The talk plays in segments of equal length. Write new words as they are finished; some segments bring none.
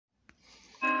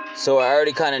So I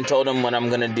already kind of told him what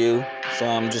I'm gonna do. So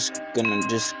I'm just gonna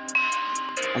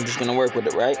work with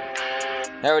it, right?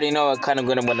 I already know kind of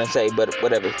what to say, but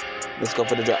whatever. Let's go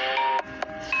for the drop.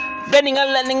 Bending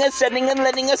and lending and setting and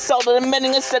letting us salted and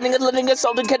bending and setting and letting us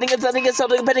salted, cutting and setting and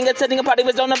salted, petting and setting a party of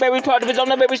his own, a berry part of his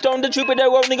own, a berry stone, the trooper, the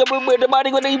rolling a root, the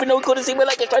body would even know he couldn't see me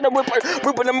like a trying to rooper,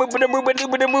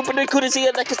 couldn't see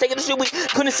it like a steak of the shoe.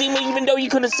 Couldn't see me even though you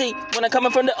couldn't see. When I'm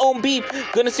coming from the own beef,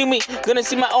 gonna see me, gonna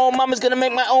see my own mama's gonna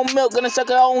make my own milk, gonna suck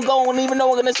her own going, even though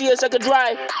I'm gonna see her suck her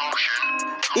dry.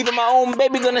 Even my own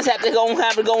baby gonna have to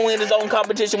go in his own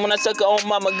competition when I suck her own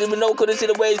mama. Even though couldn't see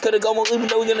the ways, could've gone, even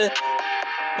though we're gonna.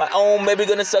 My own baby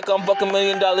gonna suck on fucking $1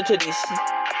 million titties.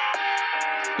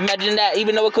 Imagine that,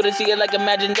 even though I couldn't see it, like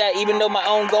imagine that, even though my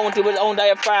own going through his own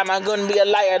diaphragm, I'm gonna be a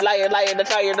liar, the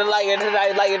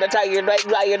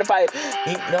fire.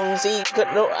 You don't see,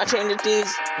 no, I changed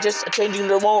things, just changing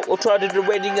the world, or trying to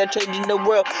rating, I'm changing the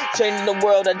world,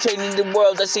 I'm changing the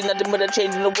world, I see nothing but a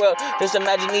changing the world. Just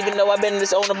imagine, even though I've been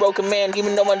this own a broken man,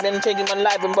 even though I've been changing my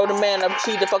life and broken man, I've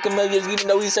seen the fucking millions, even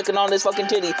though he's sucking on this fucking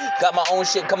titty. Got my own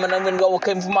shit coming up and go,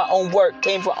 came from my own work,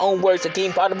 came from my own works, it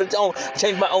came part of its own,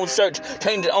 changed my own search,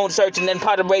 changed the own search, and then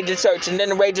part of raging search, and then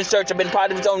the raging search, I've been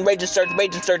part of his own raging search, and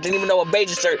even though a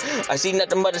raging search, I see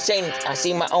nothing but a change. I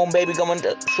see my own baby going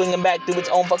swinging back through its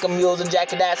own fucking mules and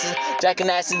jacking asses,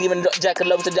 even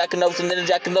jackalopes and and then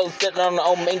the jackalopes sitting on the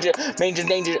own manger danger,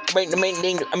 rain the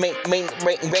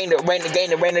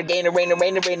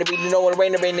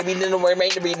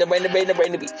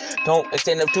don't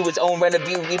extend up to its own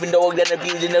review, even though it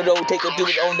reviews, and don't take it to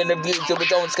its own review, to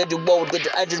its own schedule woe, get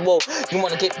your edges woe. You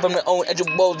wanna get from the own edge of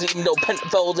woes, even though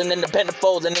pentafolds, and then the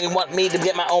pentafolds, and then you want me to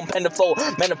get my own manifold,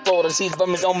 and sees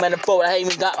from his own manifold. I ain't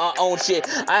even got my own shit.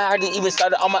 I hardly even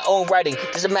started on my own writing.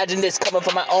 Just imagine this coming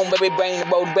from my own baby brain,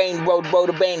 road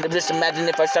to brain. Just imagine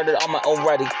if I started on my own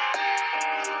writing.